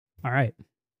All right.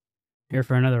 Here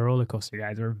for another roller coaster,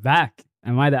 guys. We're back.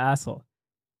 Am I the asshole?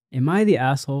 Am I the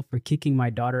asshole for kicking my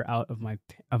daughter out of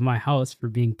my house for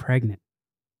being pregnant?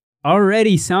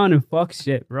 Already sounding fuck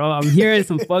shit, bro. I'm hearing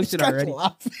some fuck shit already.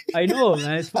 I know,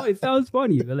 man. It's funny. It sounds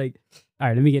funny, but like, all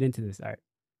right, let me get into this. All right.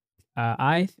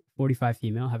 I, 45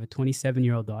 female, have a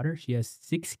 27-year-old daughter. She has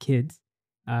 6 kids.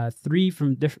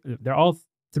 They're all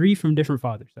 3 from different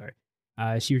fathers. Sorry.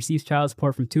 She receives child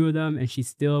support from 2 of them, and she's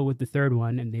still with the third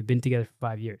one, and they've been together for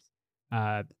 5 years.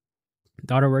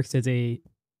 Daughter works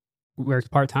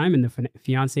part-time, and the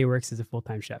fiance works as a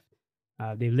full-time chef.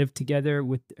 They lived together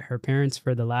with her parents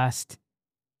for the last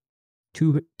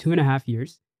two and a half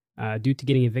years due to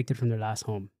getting evicted from their last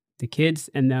home. The kids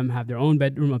and them have their own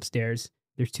bedroom upstairs.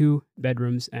 There's 2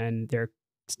 bedrooms, and they're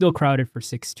still crowded for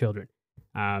 6 children.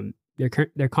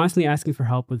 They're constantly asking for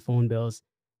help with phone bills,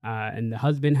 and the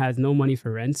husband has no money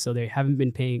for rent, so they haven't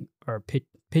been paying or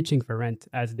pitching for rent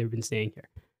as they've been staying here.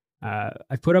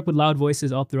 I've put up with loud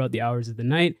voices all throughout the hours of the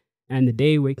night and the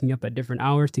day, waking up at different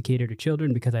hours to cater to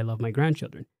children because I love my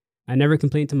grandchildren. I never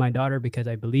complain to my daughter because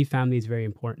I believe family is very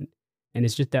important. And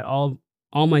it's just that all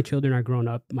my children are grown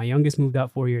up. My youngest moved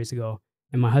out 4 years ago,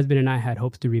 and my husband and I had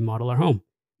hopes to remodel our home.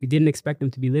 We didn't expect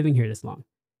them to be living here this long.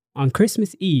 On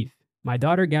Christmas Eve, my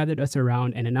daughter gathered us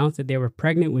around and announced that they were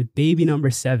pregnant with baby number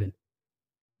 7.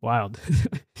 Wild.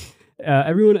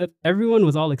 Everyone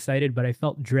was all excited, but I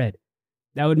felt dread.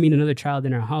 That would mean another child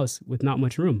in our house with not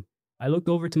much room. I looked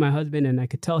over to my husband and I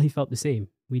could tell he felt the same.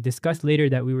 We discussed later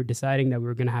that we were deciding that we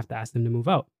were going to have to ask them to move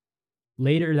out.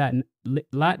 Later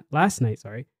last night,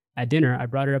 at dinner, I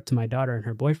brought her up to my daughter and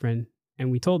her boyfriend, and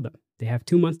we told them they have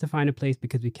 2 months to find a place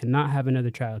because we cannot have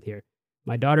another child here.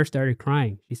 My daughter started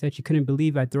crying. She said she couldn't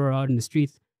believe I'd throw her out in the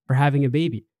streets for having a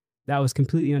baby. That was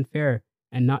completely unfair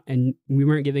and we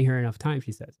weren't giving her enough time,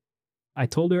 she says. I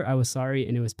told her I was sorry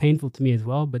and it was painful to me as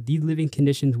well, but these living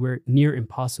conditions were near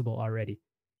impossible already.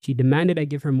 She demanded I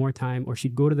give her more time or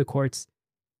she'd go to the courts,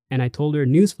 and I told her,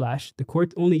 newsflash, the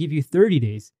courts only give you 30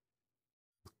 days.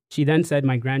 She then said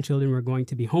my grandchildren were going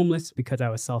to be homeless because I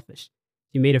was selfish.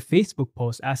 She made a Facebook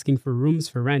post asking for rooms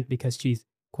for rent because she's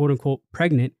quote unquote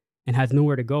pregnant and has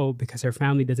nowhere to go because her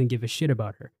family doesn't give a shit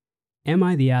about her. Am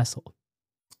I the asshole?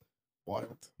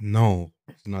 Wild. No,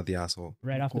 he's not the asshole.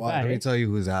 Right off the Let bat. me tell you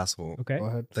who's the asshole. Okay. Go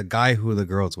ahead. The guy who the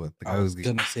girl's with. The guy I was who's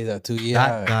gonna say that too. Yeah.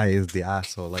 That guy is the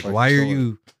asshole. Like, For why sure.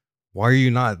 are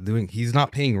you not doing? He's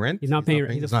not paying rent. He's not paying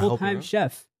rent. He's a not helping full-time out?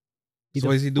 chef. So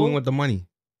what is he doing with the money?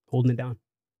 Holding it down.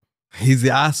 He's the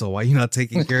asshole. Why are you not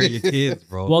taking care of your kids,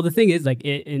 bro? Well, the thing is, like,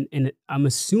 I'm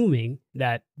assuming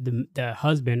that the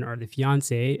husband or the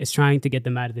fiance is trying to get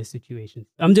them out of this situation.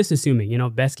 I'm just assuming,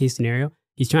 best case scenario,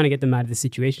 he's trying to get them out of the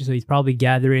situation. So he's probably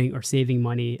gathering or saving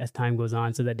money as time goes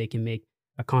on so that they can make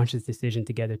a conscious decision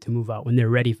together to move out when they're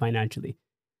ready financially.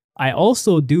 I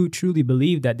also do truly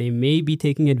believe that they may be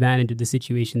taking advantage of the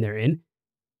situation they're in.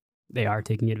 They are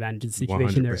taking advantage of the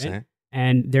situation 100%. they're in.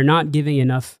 And they're not giving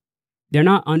enough. They're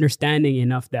not understanding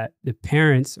enough that the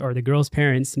parents or the girl's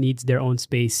parents needs their own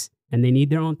space and they need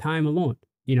their own time alone,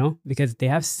 because they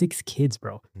have 6 kids,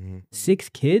 bro. Mm-hmm. 6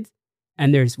 kids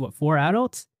and there's 4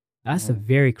 adults? That's a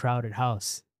very crowded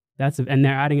house. And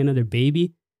they're adding another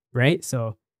baby, right?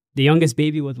 So the youngest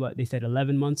baby was they said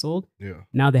 11 months old. Yeah.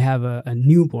 Now they have a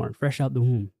newborn fresh out the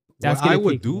womb. That's What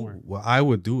I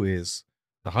would do is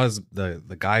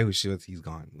the guy who she with, he's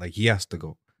gone. Like, he has to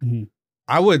go. Mhm.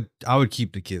 I would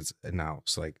keep the kids in the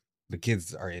house. Like, the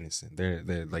kids are innocent.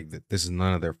 They're like, this is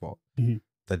none of their fault. Mhm.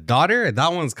 The daughter,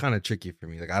 that one's kind of tricky for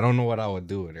me. Like, I don't know what I would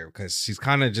do with her because she's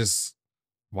kind of just,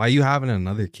 why are you having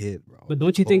another kid, bro? But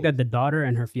don't you think that the daughter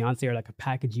and her fiance are like a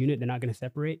package unit? They're not going to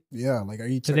separate? Yeah. Like, are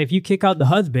you? Because if you kick out the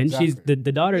husband, Exactly.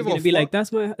 the daughter is Give a going to be like,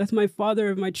 fuck. that's my father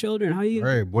of my children. How you?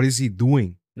 Right, what is he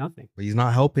doing? Nothing. But he's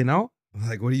not helping out?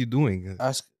 Like, what are you doing?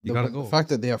 Ask. You gotta the go. fact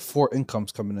that they have 4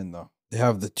 incomes coming in though. They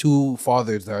have the 2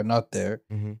 fathers that are not there,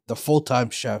 Mhm. the full-time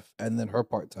chef, and then her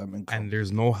part-time income. And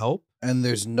there's no help? And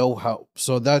there's no help.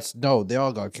 So they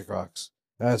all got kick rocks.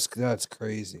 That's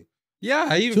crazy. Yeah,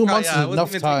 I even 2 months I is wasn't enough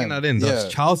even time. taking that in. Yeah.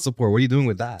 That's child support. What are you doing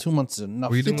with that? 2 months is enough.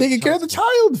 What are you You're doing? taking care of the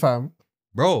child, fam.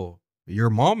 Bro, your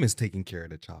mom is taking care of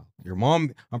the child. Your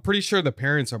mom, I'm pretty sure the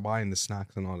parents are buying the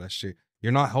snacks and all that shit.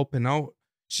 You're not helping out.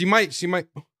 She might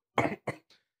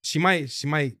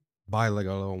buy like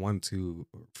a little 1-2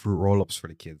 fruit roll-ups for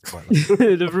the kids. But like,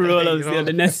 The fruit roll-ups, you know,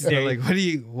 the necessary. Like,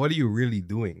 what are you really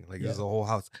doing? Like, there's a whole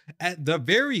house. At the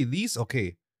very least,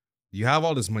 okay, you have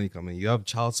all this money coming. You have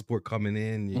child support coming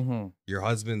in. Your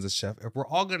husband's a chef. If we're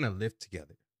all gonna live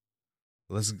together,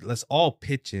 let's all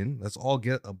pitch in. Let's all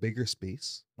get a bigger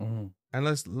space and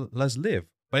let's live.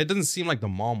 But it doesn't seem like the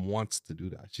mom wants to do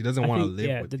that. She doesn't I want to think,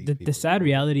 live with these the people. sad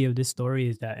reality of this story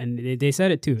is that, and they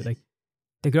said it too, like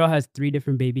the girl has 3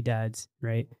 different baby dads,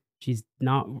 right? She's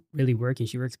not really working.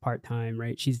 She works part-time,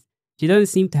 right? She doesn't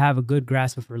seem to have a good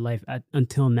grasp of her life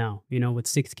until now, you know, with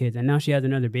 6 kids. And now she has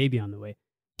another baby on the way.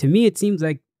 To me, it seems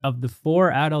like of the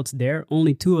 4 adults there,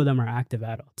 only 2 of them are active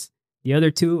adults. The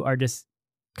other 2 are just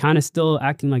kind of still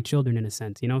acting like children in a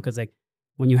sense, you know? Because like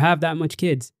when you have that much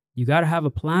kids, you got to have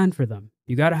a plan for them.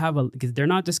 You got to because they're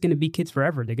not just going to be kids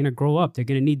forever. They're going to grow up. They're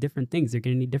going to need different things. They're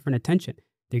going to need different attention.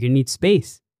 They're going to need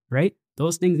space, right?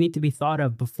 Those things need to be thought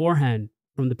of beforehand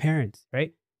from the parents,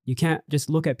 right? You can't just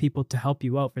look at people to help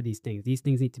you out for these things. These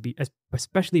things need to be,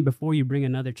 especially before you bring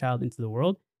another child into the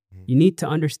world, you need to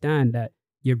understand that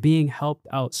you're being helped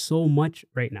out so much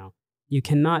right now. You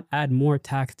cannot add more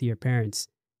tax to your parents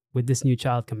with this new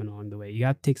child coming along the way. You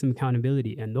have to take some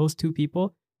accountability. And those 2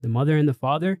 people, the mother and the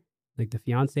father, like the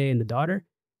fiance and the daughter,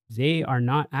 they are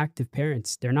not active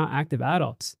parents. They're not active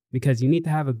adults because you need to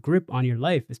have a grip on your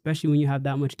life, especially when you have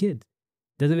that much kids.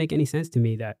 Doesn't make any sense to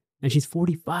me that, and she's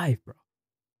 45, bro.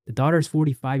 The daughter's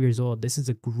 45 years old. This is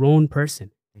a grown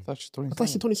person. I thought she's I thought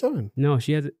she's 27. 27. No,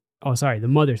 she has, oh, sorry, the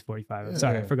mother's 45. I'm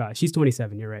sorry, I Yeah. forgot. She's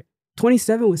 27, you're right.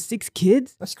 27 with 6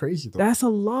 kids? That's crazy, though. That's a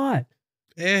lot.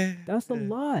 Eh, That's a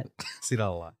lot. see that a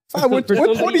lot. Fam, we're For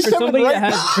somebody, 27 for right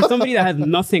now. somebody that has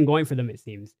nothing going for them, it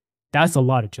seems. That's a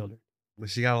lot of children. But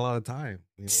she got a lot of time.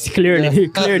 You know? Clearly,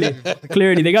 Yeah.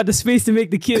 clearly. They got the space to make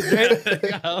the kids, right?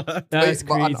 That's Wait,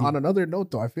 but crazy. on another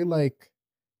note, though, I feel like,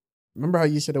 remember how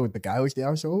you said it with the guy with the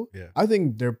asshole? Yeah. I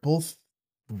think they're both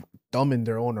dumb in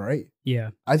their own right.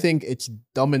 Yeah. I think it's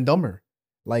Dumb and Dumber.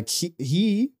 Like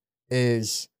he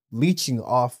is leeching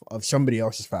off of somebody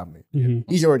else's family. Mhm.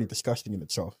 He's already disgusting in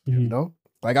itself. You Mhm. know,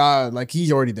 like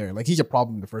he's already there. Like he's a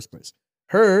problem in the first place.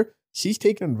 Her, she's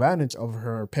taking advantage of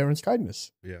her parents'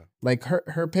 kindness. Yeah. Like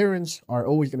her parents are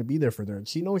always gonna be there for her, and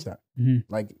she knows that. Mhm.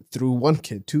 Like through 1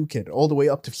 kid, 2 kid, all the way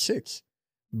up to 6.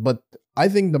 But I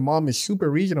think the mom is super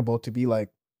reasonable to be like,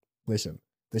 listen,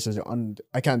 this is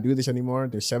I can't do this anymore.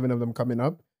 There's 7 of them coming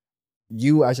up.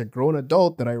 You, as a grown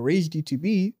adult that I raised you to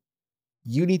be,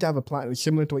 you need to have a plan.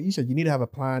 Similar to what you said, you need to have a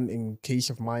plan in case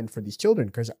of mind for these children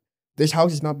because this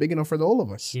house is not big enough for the all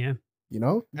of us. Yeah. You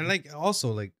know? And like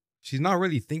also like she's not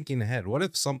really thinking ahead. What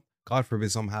if God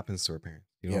forbid something happens to her parents?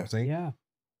 You know what I'm saying? Yeah.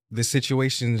 This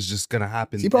situation is just gonna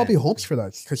happen. She probably then. hopes for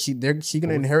that because she's gonna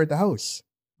Hopes. inherit the house.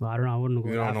 Well, I don't know. I wouldn't go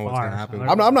We don't that know what's far. gonna happen.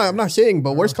 I'm not saying,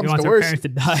 but worst She comes wants to her worst, parents to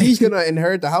die. she's gonna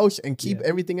inherit the house and keep Yeah.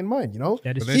 everything in mind. You know?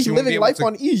 That is But then She's she wouldn't be living able life to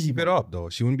on easy. Keep it bro. up though.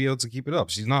 She wouldn't be able to keep it up.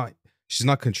 She's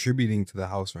not contributing to the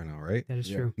house right now, right? That is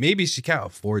Yeah. true. Maybe she can't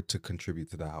afford to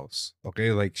contribute to the house.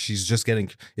 Okay, like she's just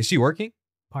getting. Is she working?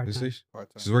 Part Is time. she-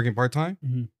 She's working part time.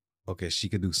 Mhm. Okay, she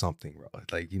could do something, bro.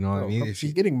 Like you know what I Bro, mean? If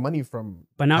she's she, getting money from.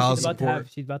 But now Child she's about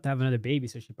support. to have another baby,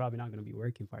 so she's probably not going to be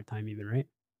working part time even, right?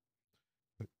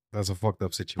 that's a fucked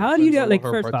up situation. How do you do like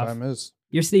Her first off? part-time is.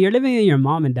 You're living in your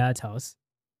mom and dad's house,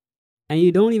 and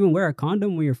you don't even wear a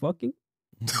condom when you're fucking.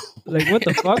 Like what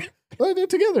the fuck? Well, they're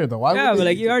together though. Why? Yeah, would but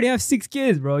they- like you already have 6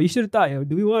 kids, bro. You should have thought, yo,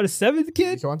 do we want a 7th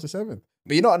kid? She wants a 7th.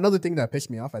 But you know, another thing that pissed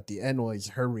me off at the end was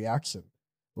her reaction.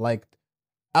 Like,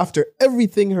 after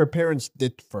everything her parents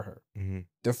did for her, Mhm.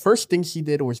 the first thing she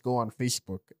did was go on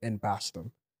Facebook and bash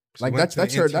them. She Like went that's to the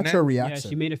that's her internet? Yeah, reaction.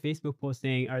 she made a Facebook post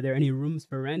saying, "Are there any rooms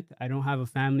for rent? I don't have a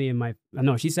family in my."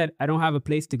 No, she said, "I don't have a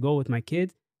place to go with my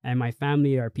kids, and my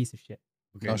family are a piece of shit."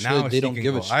 Okay, No, now they she don't can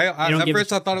give a go. shit. They don't At give a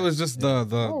first, I shit. thought it was just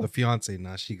Oh. the fiance.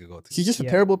 Now she could go to. She's just a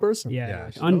Yeah. terrible person. Yeah, Yeah,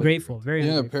 she- ungrateful, very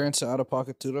Yeah, ungrateful. parents are out of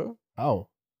pocket too though. How?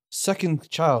 Second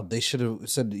child, they should have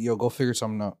said, "Yo, go figure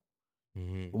something out."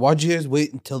 Mhm. Why'd you guys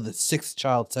wait until the 6th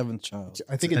child, 7th child?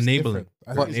 I think it's Enabling. different.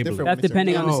 I What- think it's enabling. different. That's when it's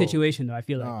depending on the No. situation, though. I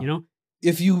feel like Nah. you know.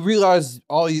 If you realize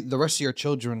the rest of your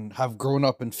children have grown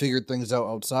up and figured things out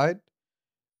outside,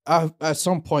 at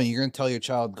some point you're gonna tell your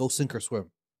child, "Go sink or swim."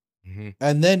 Mhm.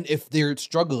 And then if they're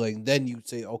struggling, then you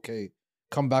say, "Okay,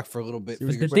 come back for a little bit." See,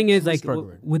 what's The figure thing Who's is, like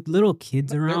struggling? with little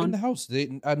kids They're in around, the house.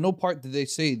 They at no part did they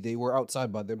say they were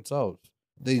outside by themselves.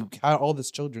 They had all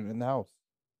these children in the house.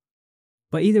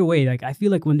 but either way, like I feel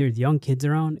like when there's young kids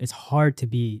around, it's hard to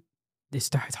be. It's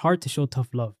hard to show tough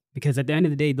love because at the end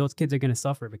of the day, those kids are gonna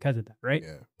suffer because of that, right?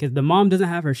 Yeah. Because the mom doesn't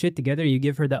have her shit together. You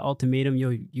give her that ultimatum, yo,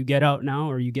 you get out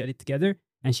now or you get it together,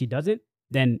 and she doesn't.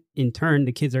 Then in turn,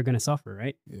 the kids are gonna suffer,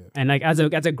 right? Yeah. And like as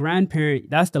a grandparent,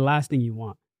 that's the last thing you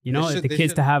want. You They know, should- the they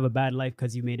kids should- to have a bad life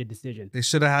because you made a decision. They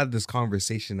should have had this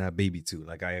conversation at baby too.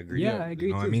 Like I agree. Yeah, I agree.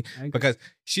 You know what I too. mean? I agree. Because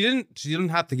she didn't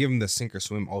have to give him the sink or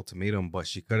swim ultimatum, but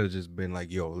she could have just been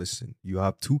like, "Yo, listen, you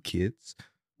have 2 kids.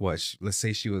 Let's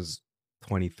say she was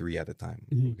 23 at the time.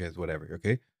 Mhm. Okay, whatever.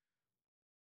 Okay,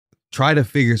 try to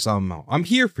figure something out. I'm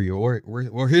here for you.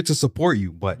 We're here to support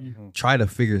you, but Mhm. try to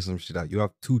figure some shit out. You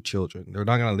have 2 children. They're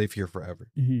not gonna live here forever.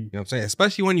 Mhm. You know what I'm saying?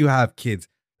 Especially when you have kids,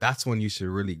 that's when you should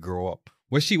really grow up.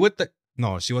 Was she with the?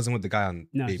 No, she wasn't with the guy on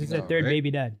No, Baby she's Dad, a third right?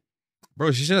 baby dad.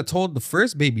 Bro, she should have told the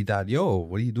first baby dad, "Yo,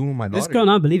 what are you doing with my daughter?" This girl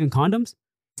not believe in condoms?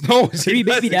 No, Three she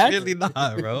baby doesn't, dads? really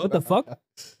not, bro. What the fuck?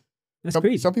 That's Some,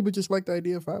 crazy. some people just like the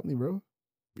idea of family, bro.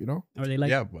 You know? Or they like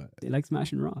yeah, but they like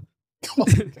smashing raw.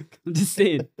 I'm just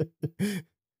saying. But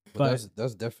But-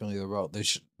 that's definitely the route.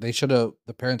 They should have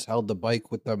the parents held the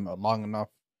bike with them long enough.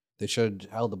 They should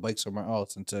have held the bike somewhere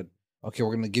else and said, "Okay,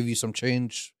 we're gonna give you some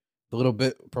change, a little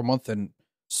bit per month, and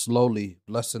slowly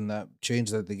lessen that change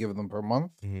that they give them per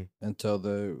month Mhm. until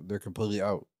they're completely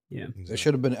out." Yeah. There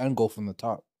should have been an end goal from the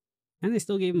top And they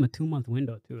still gave him a 2-month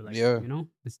window too. Like, Yeah. you know,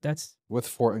 that's with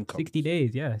 4 incomes. 60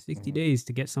 days. Yeah. 60 Mhm. days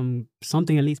to get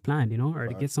something at least planned, you know, or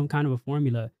to Right. get some kind of a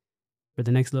formula for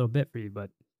the next little bit for you.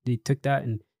 But they took that,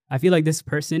 and I feel like this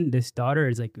person, this daughter,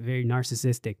 is like very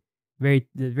narcissistic,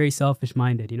 very selfish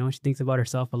minded. You know, she thinks about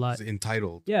herself a lot. she's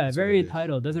entitled. Yeah, That's what very it is.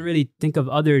 entitled. Doesn't really think of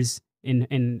others in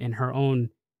her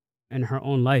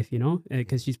own life, you know,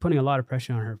 because she's putting a lot of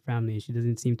pressure on her family, and she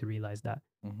doesn't seem to realize that.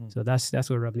 Mhm. So that's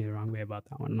what rubbed me the wrong way about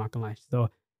that one. I'm not gonna lie. So,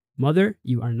 mother,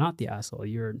 you are not the asshole.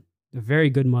 You're a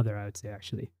very good mother, I would say.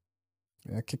 Actually,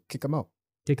 Yeah, kick them out.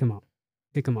 kick him out.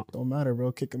 Kick him out. Don't matter,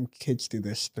 bro. Kick them kids to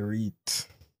the street.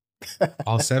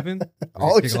 All 7?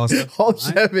 all, Kick all se- 7? all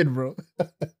 7, bro.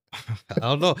 I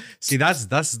don't know. See, that's the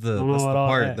don't know that's the about all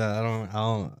part that. that I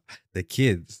don't. The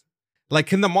kids, like,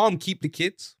 can the mom keep the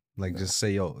kids? Like, just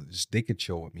say, yo, they could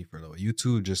chill with me for a little. You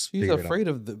two just She's figure it out. afraid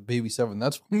of the baby 7.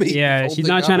 That's what made Yeah, this whole she's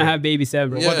thing not trying to happen. have baby 7,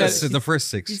 bro. Yeah. What This the- is the first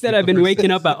 6. She Keep said the I've been first waking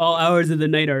 6. up at all hours of the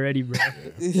night already, bro.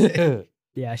 Yeah.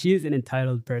 Yeah, she's an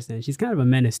entitled person. She's kind of a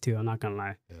menace too. I'm not gonna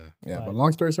lie. Yeah, But- but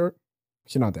long story short,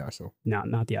 she's not the asshole. No,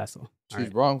 not the asshole. All She's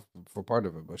right, wrong for part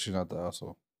of it, but she's not the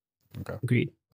asshole. agreed.